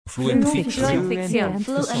Fluent Fiction.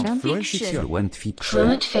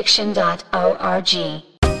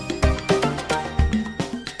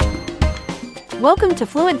 Fluentfiction.org. Welcome to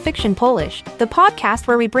Fluent Fiction Polish, the podcast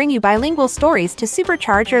where we bring you bilingual stories to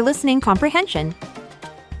supercharge your listening comprehension.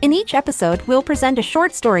 In each episode, we'll present a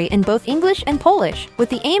short story in both English and Polish, with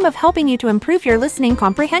the aim of helping you to improve your listening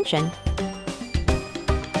comprehension.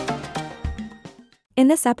 In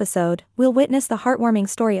this episode, we'll witness the heartwarming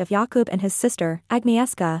story of Jakub and his sister,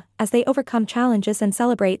 Agnieszka, as they overcome challenges and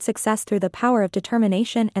celebrate success through the power of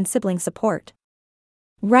determination and sibling support.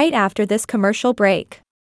 Right after this commercial break.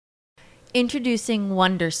 Introducing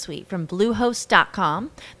Wondersuite from Bluehost.com,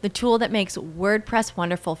 the tool that makes WordPress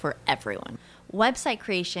wonderful for everyone. Website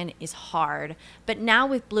creation is hard, but now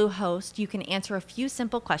with Bluehost, you can answer a few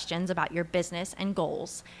simple questions about your business and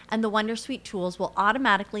goals, and the Wondersuite tools will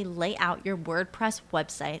automatically lay out your WordPress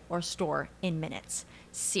website or store in minutes.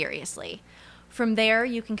 Seriously. From there,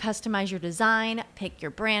 you can customize your design, pick your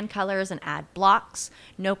brand colors, and add blocks.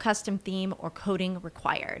 No custom theme or coding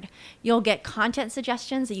required. You'll get content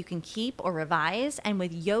suggestions that you can keep or revise, and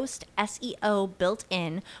with Yoast SEO built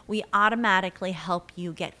in, we automatically help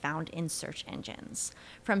you get found in search engines.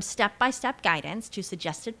 From step-by-step guidance to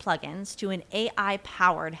suggested plugins to an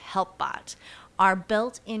AI-powered help bot, our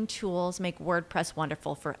built-in tools make WordPress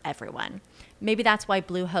wonderful for everyone. Maybe that's why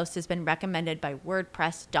Bluehost has been recommended by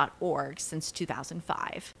WordPress.org since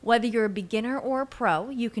 2005. Whether you're a beginner or a pro,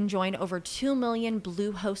 you can join over 2 million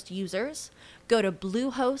Bluehost users. Go to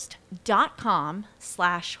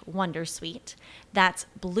bluehost.com/wondersuite. That's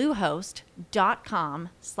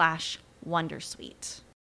bluehost.com/wondersuite.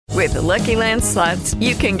 With the Lucky Land Slots,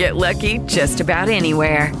 you can get lucky just about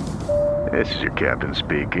anywhere. This is your captain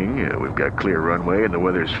speaking. We've got clear runway and the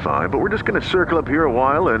weather's fine, but we're just going to circle up here a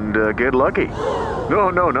while and get lucky.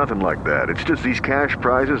 No, nothing like that. It's just these cash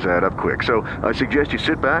prizes add up quick. So I suggest you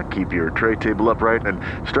sit back, keep your tray table upright, and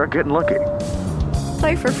start getting lucky.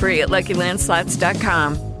 Play for free at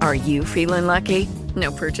LuckyLandSlots.com. Are you feeling lucky?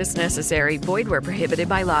 No purchase necessary. Void where prohibited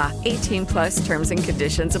by law. 18 plus terms and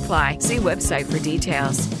conditions apply. See website for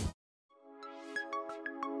details.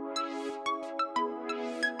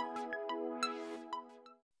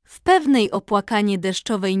 W pewnej opłakanie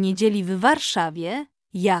deszczowej niedzieli w Warszawie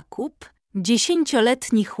Jakub,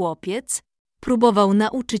 10-letni chłopiec, próbował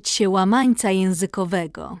nauczyć się łamańca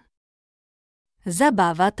językowego.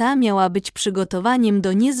 Zabawa ta miała być przygotowaniem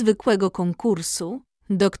do niezwykłego konkursu,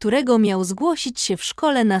 do którego miał zgłosić się w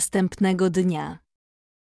szkole następnego dnia.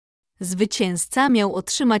 Zwycięzca miał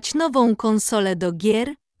otrzymać nową konsolę do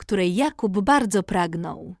gier, której Jakub bardzo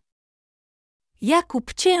pragnął.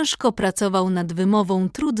 Jakub ciężko pracował nad wymową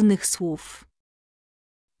trudnych słów.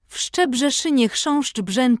 W Szczebrzeszynie chrząszcz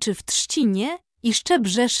brzęczy w trzcinie i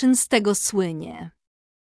Szczebrzeszyn z tego słynie.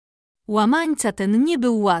 Łamańca ten nie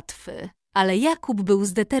był łatwy, ale Jakub był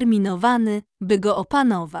zdeterminowany, by go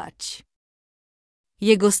opanować.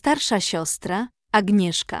 Jego starsza siostra,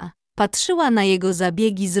 Agnieszka, patrzyła na jego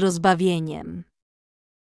zabiegi z rozbawieniem.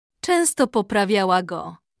 Często poprawiała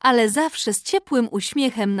go, ale zawsze z ciepłym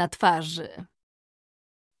uśmiechem na twarzy.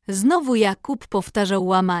 Znowu Jakub powtarzał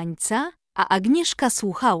łamańca, a Agnieszka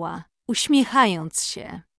słuchała, uśmiechając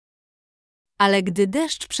się. Ale gdy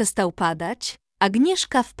deszcz przestał padać,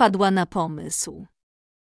 Agnieszka wpadła na pomysł.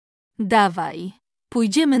 Dawaj,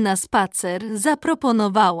 pójdziemy na spacer,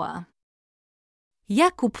 zaproponowała.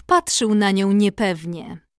 Jakub patrzył na nią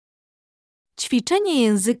niepewnie. Ćwiczenie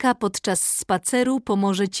języka podczas spaceru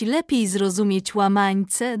pomoże ci lepiej zrozumieć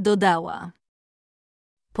łamańce, dodała.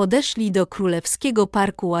 Podeszli do królewskiego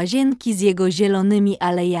parku Łazienki z jego zielonymi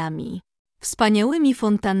alejami, wspaniałymi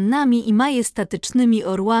fontannami i majestatycznymi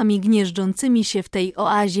orłami gnieżdżącymi się w tej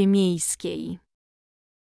oazie miejskiej.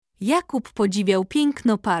 Jakub podziwiał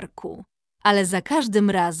piękno parku, ale za każdym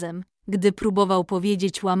razem, gdy próbował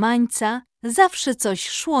powiedzieć łamańca, zawsze coś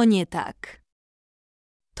szło nie tak.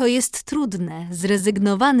 To jest trudne,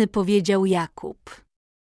 zrezygnowany powiedział Jakub.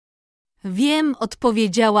 Wiem,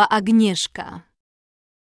 odpowiedziała Agnieszka.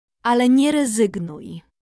 Ale nie rezygnuj.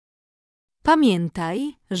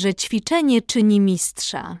 Pamiętaj, że ćwiczenie czyni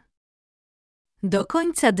mistrza. Do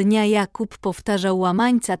końca dnia Jakub powtarzał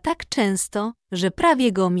łamańca tak często, że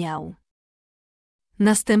prawie go miał.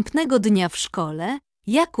 Następnego dnia w szkole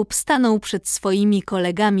Jakub stanął przed swoimi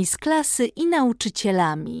kolegami z klasy i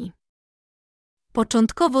nauczycielami.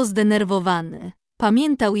 Początkowo zdenerwowany,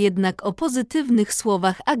 pamiętał jednak o pozytywnych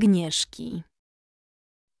słowach Agnieszki.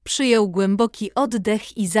 Przyjął głęboki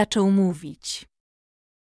oddech i zaczął mówić.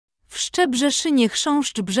 W Szczebrzeszynie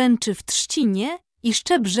chrząszcz brzęczy w trzcinie i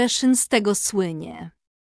Szczebrzeszyn z tego słynie.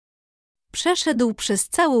 Przeszedł przez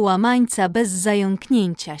cały łamańca bez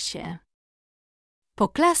zająknięcia się.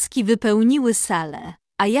 Poklaski wypełniły salę,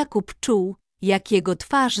 a Jakub czuł, jak jego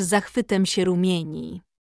twarz zachwytem się rumieni.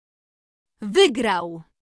 Wygrał!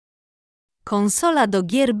 Konsola do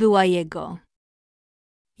gier była jego.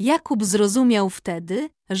 Jakub zrozumiał wtedy,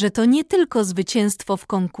 że to nie tylko zwycięstwo w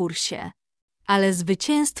konkursie, ale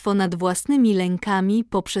zwycięstwo nad własnymi lękami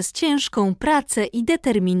poprzez ciężką pracę i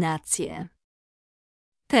determinację.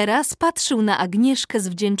 Teraz patrzył na Agnieszkę z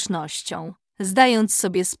wdzięcznością, zdając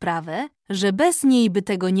sobie sprawę, że bez niej by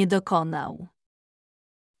tego nie dokonał.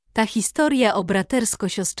 Ta historia o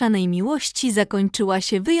bratersko-siostrzanej miłości zakończyła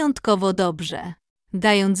się wyjątkowo dobrze,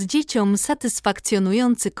 dając dzieciom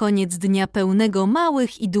satysfakcjonujący koniec dnia pełnego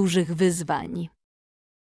małych i dużych wyzwań.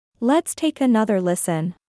 Let's take another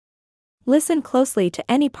listen. Listen closely to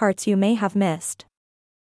any parts you may have missed.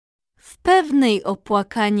 W pewnej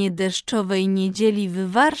opłakanie deszczowej niedzieli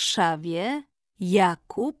w Warszawie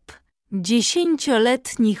Jakub,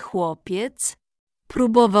 10-letni chłopiec,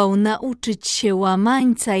 próbował nauczyć się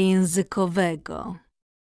łamańca językowego.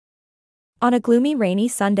 On a gloomy rainy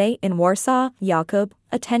Sunday in Warsaw, Jakub,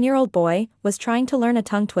 a 10-year-old boy, was trying to learn a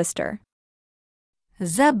tongue twister.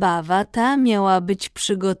 Zabawa ta miała być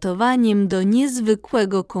przygotowaniem do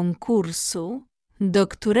niezwykłego konkursu, do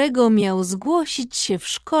którego miał zgłosić się w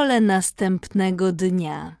szkole następnego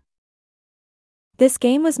dnia. This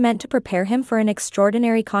game was meant to prepare him for an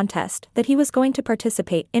extraordinary contest that he was going to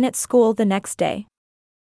participate in at school the next day.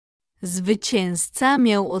 Zwycięzca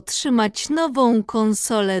miał otrzymać nową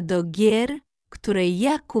konsolę do gier, której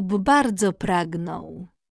Jakub bardzo pragnął.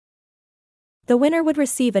 The winner would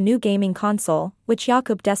receive a new gaming console, which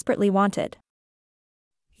Jakub desperately wanted.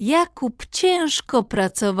 Jakub ciężko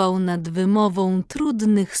pracował nad wymową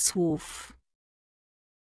trudnych słów.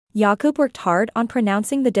 Jakub worked hard on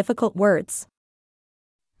pronouncing the difficult words.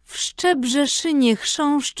 W Szczebrzeszynie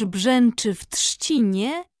chrząszcz brzęczy w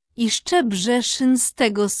trzcinie i Szczebrzeszyn z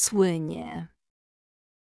tego słynie.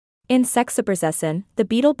 In Sexabrzeżyn, the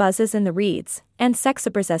beetle buzzes in the reeds, and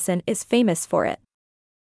Sexabrzeżyn is famous for it.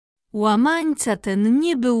 Łamańca ten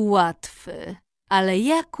nie był łatwy, ale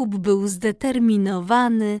Jakub był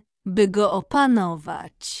zdeterminowany, by go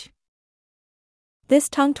opanować. This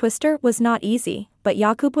tongue twister was not easy, but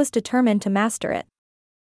Jakub was determined to master it.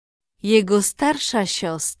 Jego starsza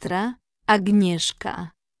siostra,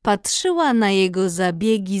 Agnieszka, patrzyła na jego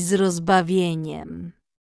zabiegi z rozbawieniem.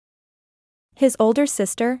 His older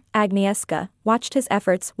sister, Agnieszka, watched his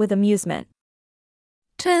efforts with amusement.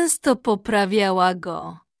 Często poprawiała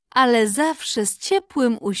go, ale zawsze z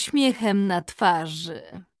ciepłym uśmiechem na twarzy.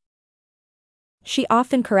 She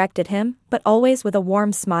often corrected him, but always with a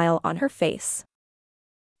warm smile on her face.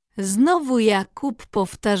 Znowu Jakub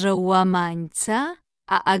powtarzał łamańca,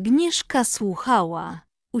 a Agnieszka słuchała,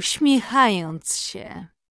 uśmiechając się.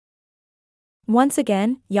 Once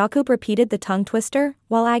again, Jakub repeated the tongue twister,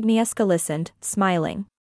 while Agnieszka listened, smiling.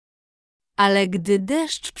 Ale gdy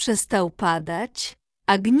deszcz przestał padać,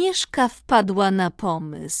 Agnieszka wpadła na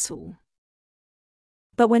pomysł.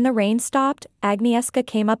 But when the rain stopped, Agnieszka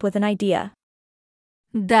came up with an idea.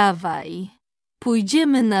 Dawaj,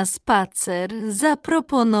 pójdziemy na spacer,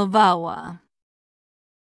 zaproponowała.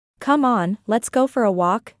 Come on, let's go for a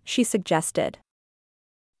walk, she suggested.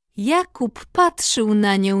 Jakub patrzył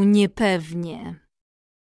na nią niepewnie.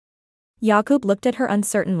 Jakub looked at her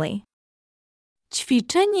uncertainly.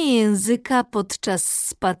 Ćwiczenie języka podczas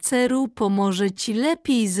spaceru pomoże ci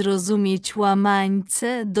lepiej zrozumieć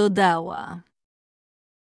łamańce, dodała.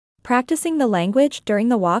 Practicing the language during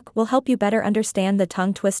the walk will help you better understand the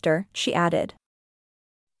tongue twister, she added.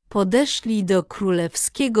 Podeszli do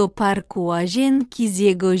królewskiego parku łazienki z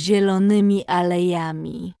jego zielonymi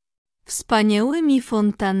alejami, wspaniałymi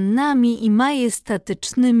fontannami i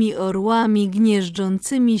majestatycznymi orłami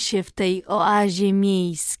gnieżdżącymi się w tej oazie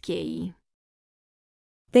miejskiej.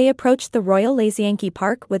 They approached the Royal Łazienki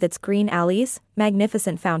Park with its green alleys,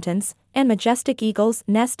 magnificent fountains, and majestic eagles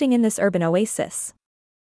nesting in this urban oasis.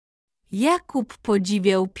 Jakub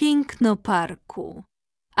podziwiał piękno parku,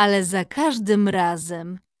 ale za każdym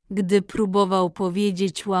razem, gdy próbował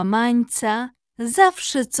powiedzieć łamańca,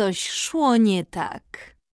 zawsze coś szło nie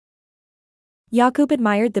tak. Jakub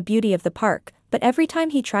admired the beauty of the park, but every time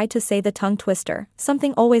he tried to say the tongue twister,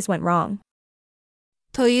 something always went wrong.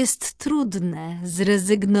 To jest trudne,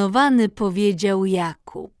 zrezygnowany powiedział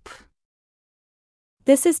Jakub.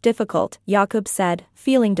 This is difficult, Jakub said,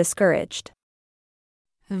 feeling discouraged.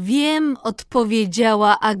 Wiem,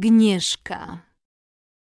 odpowiedziała Agnieszka.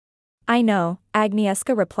 I know,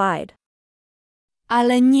 Agnieszka replied.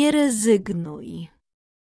 Ale nie rezygnuj.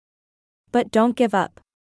 But don't give up.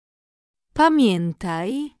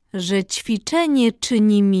 Pamiętaj, że ćwiczenie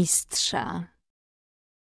czyni mistrza.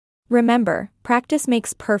 Remember, practice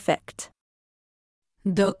makes perfect.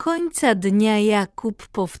 Do końca dnia Jakub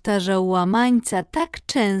powtarzał łamańca tak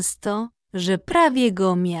często, że prawie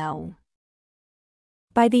go miał.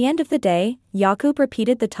 By the end of the day, Jakub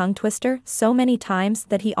repeated the tongue twister so many times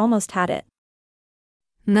that he almost had it.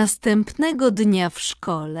 Następnego dnia w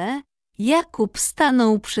szkole Jakub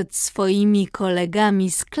stanął przed swoimi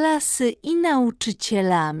kolegami z klasy i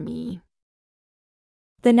nauczycielami.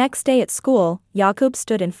 The next day at school, Jakub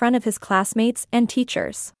stood in front of his classmates and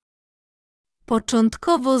teachers.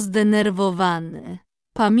 Początkowo zdenerwowany,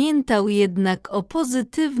 pamiętał jednak o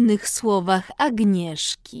pozytywnych słowach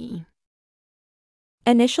Agnieszki.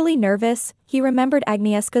 Initially nervous, he remembered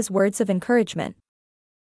Agnieszka's words of encouragement.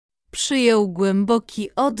 Przyjął głęboki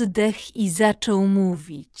oddech i zaczął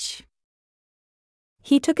mówić.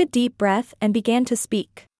 He took a deep breath and began to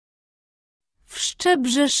speak. W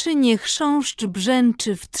Szczebrzeszynie chrząszcz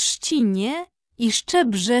brzęczy w trzcinie i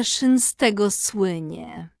Szczebrzeszyn z tego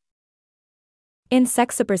słynie. In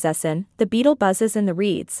Sexabrzezen, the beetle buzzes in the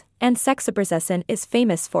reeds, and Sexabrzezen is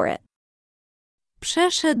famous for it.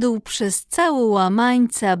 Przeszedł przez cały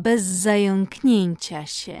łamańca bez zająknięcia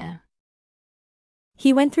się.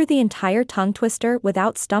 He went through the entire tongue twister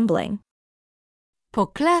without stumbling.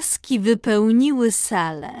 Poklaski wypełniły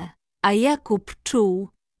salę, a Jakub czuł,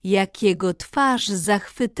 jak jego twarz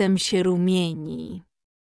zachwytem się rumieni.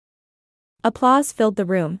 Applause filled the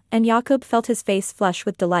room, and Jakub felt his face flush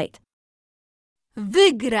with delight.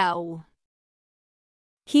 Wygrał!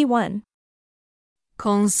 He won.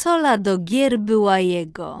 Konsola do gier była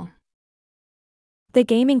jego. The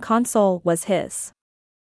gaming console was his.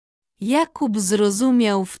 Jakub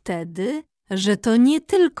zrozumiał wtedy, że to nie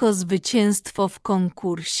tylko zwycięstwo w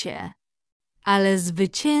konkursie, ale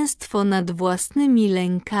zwycięstwo nad własnymi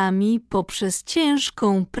lękami poprzez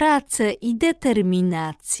ciężką pracę i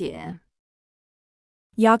determinację.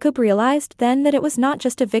 Jakub realized then that it was not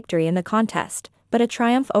just a victory in the contest, but a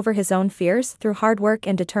triumph over his own fears through hard work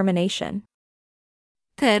and determination.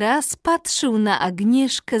 Teraz patrzył na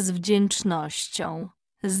Agnieszkę z wdzięcznością,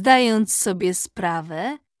 zdając sobie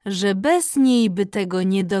sprawę, że bez niej by tego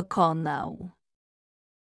nie dokonał.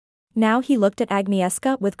 Now he looked at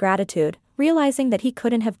Agnieszka with gratitude, realizing that he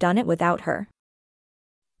couldn't have done it without her.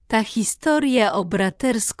 Ta historia o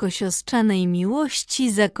bratersko-siostrzanej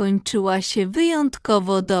miłości zakończyła się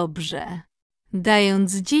wyjątkowo dobrze,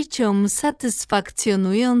 dając dzieciom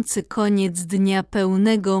satysfakcjonujący koniec dnia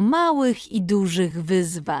pełnego małych i dużych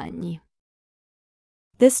wyzwań.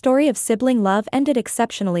 This story of sibling love ended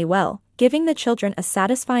exceptionally well, giving the children a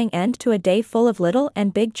satisfying end to a day full of little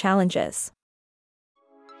and big challenges.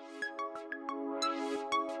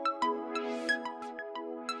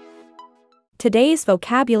 Today's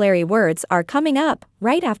vocabulary words are coming up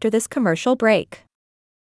right after this commercial break.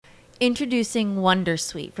 Introducing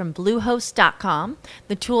Wondersuite from Bluehost.com,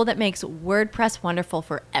 the tool that makes WordPress wonderful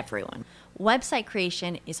for everyone. Website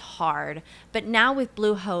creation is hard, but now with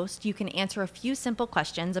Bluehost, you can answer a few simple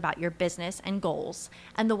questions about your business and goals,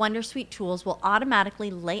 and the Wondersuite tools will automatically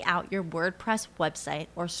lay out your WordPress website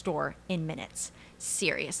or store in minutes.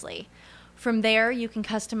 Seriously. From there, you can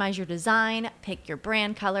customize your design, pick your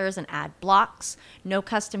brand colors, and add blocks. No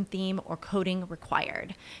custom theme or coding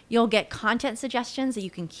required. You'll get content suggestions that you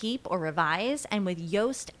can keep or revise, and with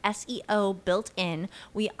Yoast SEO built in,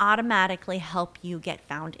 we automatically help you get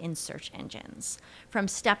found in search engines. From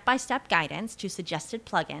step-by-step guidance to suggested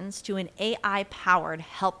plugins to an AI-powered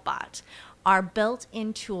help bot, our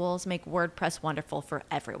built-in tools make WordPress wonderful for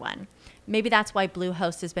everyone. Maybe that's why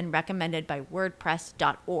Bluehost has been recommended by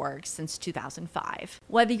WordPress.org since 2005.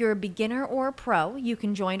 Whether you're a beginner or a pro, you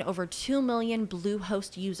can join over 2 million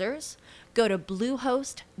Bluehost users. Go to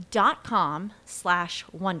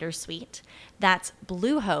bluehost.com/wondersuite. That's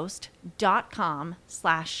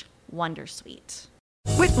bluehost.com/wondersuite.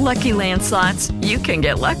 With Lucky Land Slots, you can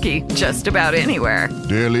get lucky just about anywhere.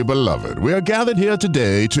 Dearly beloved, we are gathered here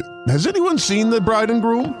today to... Has anyone seen the bride and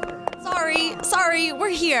groom? Sorry, we're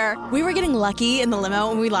here. We were getting lucky in the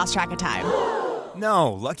limo and we lost track of time.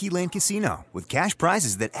 No, Lucky Land Casino, with cash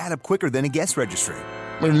prizes that add up quicker than a guest registry.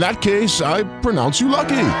 In that case, I pronounce you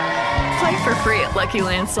lucky. Play for free at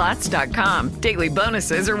LuckyLandSlots.com. Daily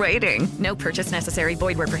bonuses are waiting. No purchase necessary.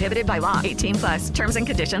 Void where prohibited by law. 18+. Terms and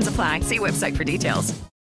conditions apply. See website for details.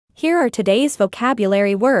 Here are today's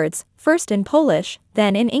vocabulary words, first in Polish,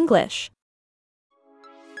 then in English.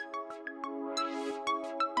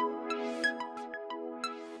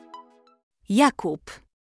 Jakub,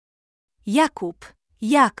 Jakub,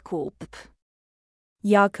 Jakub.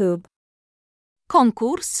 Jakub.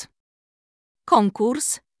 Konkurs,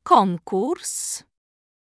 konkurs, konkurs.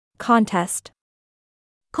 Contest.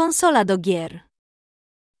 Konsola do gier.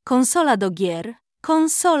 konsola do gier,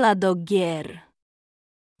 konsola do gier.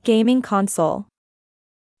 Gaming console.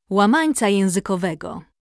 Łamańca językowego,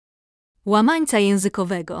 łamańca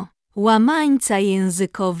językowego, łamańca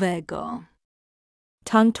językowego.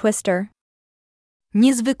 Tongue twister.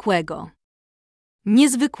 Niezwykłego,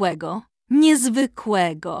 niezwykłego,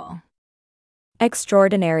 niezwykłego.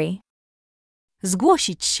 Extraordinary.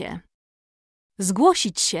 Zgłosić się,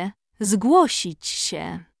 zgłosić się, zgłosić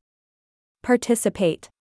się. Participate.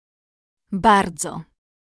 Bardzo,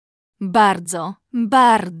 bardzo,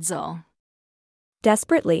 bardzo.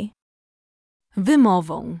 Desperately.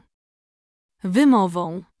 Wymową,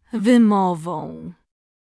 wymową, wymową.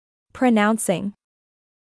 Pronouncing.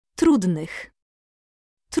 Trudnych,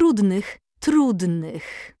 trudnych,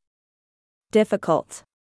 trudnych. Difficult.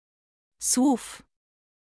 Słów,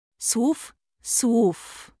 słów,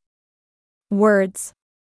 słów. Words.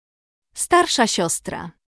 Starsza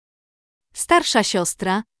siostra, starsza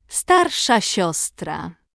siostra, starsza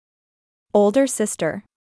siostra. Older sister.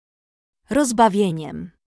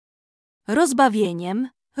 Rozbawieniem, rozbawieniem,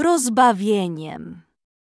 rozbawieniem.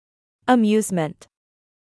 Amusement.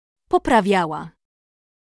 Poprawiała,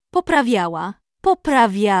 poprawiała,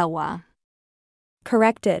 poprawiała.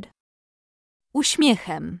 Corrected.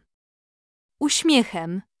 Uśmiechem,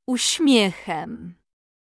 uśmiechem, uśmiechem.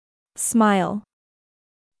 Smile.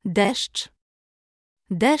 Deszcz,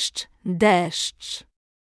 deszcz, deszcz.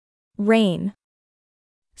 Rain.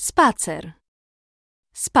 Spacer,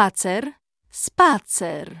 spacer,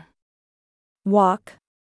 spacer. Walk.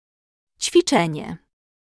 Ćwiczenie,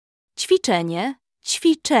 ćwiczenie,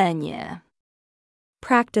 ćwiczenie.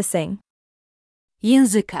 Practicing.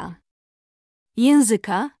 Języka,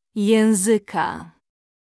 języka, języka.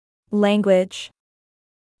 Language.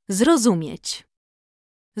 Zrozumieć,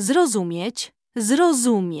 zrozumieć,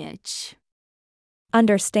 zrozumieć.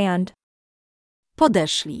 Understand.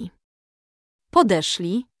 Podeszli,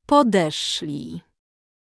 podeszli, podeszli.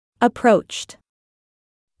 Approached.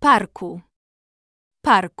 Parku,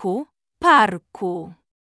 parku, parku.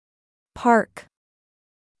 Park.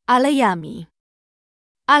 Alejami,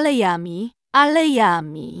 alejami,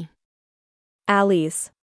 alejami.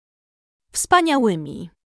 Alleys. Wspaniałymi,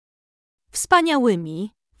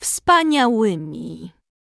 wspaniałymi, wspaniałymi.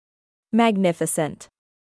 Magnificent.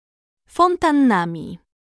 Fontannami,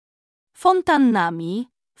 fontannami,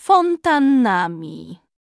 fontannami.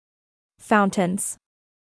 Fountains.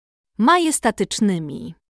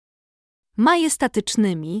 Majestatycznymi,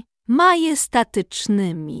 majestatycznymi,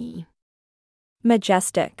 majestatycznymi.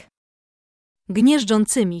 Majestic.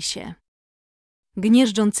 Gnieżdżącymi się,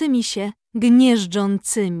 gnieżdżącymi się,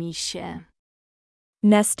 gnieżdżącymi się.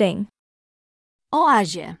 Nesting.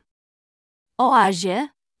 Oazie, oazie,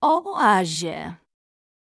 oazie.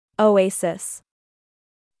 Oasis.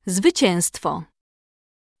 Zwycięstwo,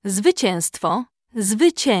 zwycięstwo,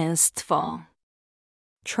 zwycięstwo.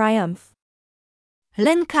 Triumph.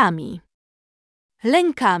 Lękami,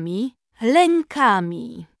 lękami,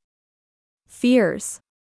 lękami. Fears.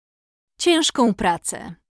 Ciężką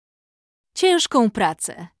pracę, ciężką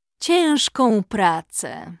pracę, ciężką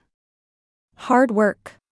pracę. Hard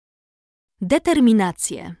work.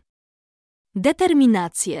 Determinację,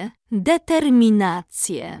 determinację,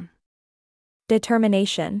 determinację.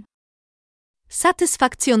 Determination.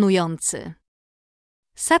 Satysfakcjonujący,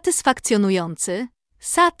 satysfakcjonujący,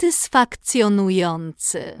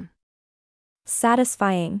 satysfakcjonujący.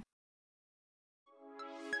 Satisfying.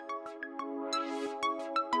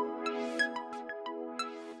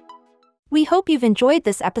 We hope you've enjoyed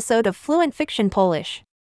this episode of Fluent Fiction Polish.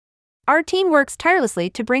 Our team works tirelessly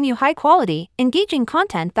to bring you high-quality, engaging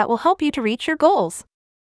content that will help you to reach your goals.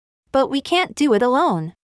 But we can't do it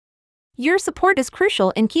alone. Your support is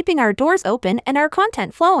crucial in keeping our doors open and our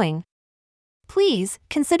content flowing. Please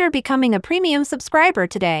consider becoming a premium subscriber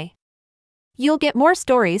today. You'll get more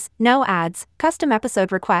stories, no ads, custom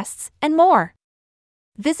episode requests, and more.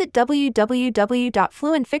 Visit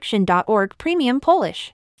www.fluentfiction.org Premium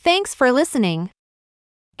Polish. Thanks for listening.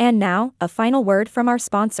 And now, a final word from our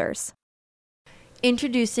sponsors.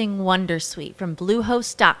 Introducing Wondersuite from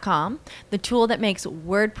Bluehost.com, the tool that makes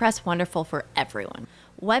WordPress wonderful for everyone.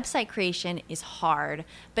 Website creation is hard,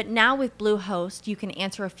 but now with Bluehost, you can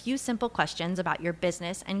answer a few simple questions about your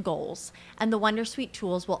business and goals, and the Wondersuite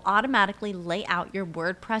tools will automatically lay out your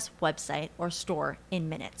WordPress website or store in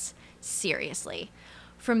minutes. Seriously.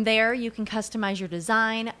 From there, you can customize your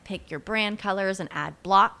design, pick your brand colors, and add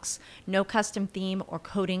blocks. No custom theme or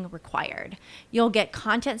coding required. You'll get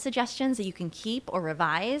content suggestions that you can keep or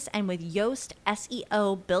revise, and with Yoast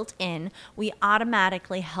SEO built in, we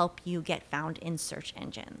automatically help you get found in search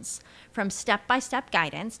engines. From step-by-step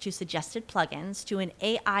guidance to suggested plugins to an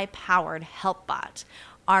AI-powered help bot,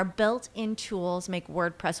 our built-in tools make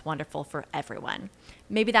WordPress wonderful for everyone.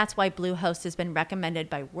 Maybe that's why Bluehost has been recommended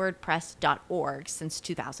by WordPress.org since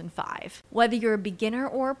 2005. Whether you're a beginner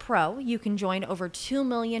or a pro, you can join over 2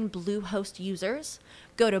 million Bluehost users.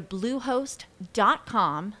 Go to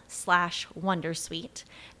bluehost.com/wondersuite.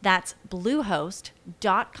 That's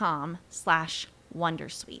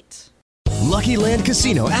bluehost.com/wondersuite. Lucky Land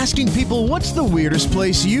Casino, asking people, what's the weirdest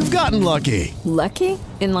place you've gotten lucky? Lucky?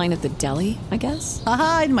 In line at the deli, I guess?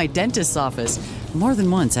 Aha, in my dentist's office. More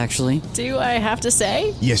than once, actually. Do I have to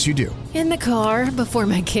say? Yes, you do. In the car before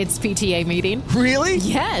my kids' PTA meeting. Really?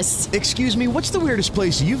 Yes. Excuse me, what's the weirdest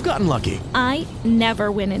place you've gotten lucky? I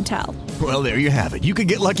never win and tell. Well, there you have it. You can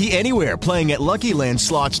get lucky anywhere, playing at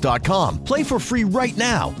LuckyLandSlots.com. Play for free right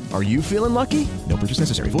now. Are you feeling lucky? No purchase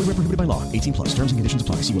necessary. Void where prohibited by law. 18+. Terms and conditions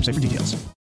apply. See website for details.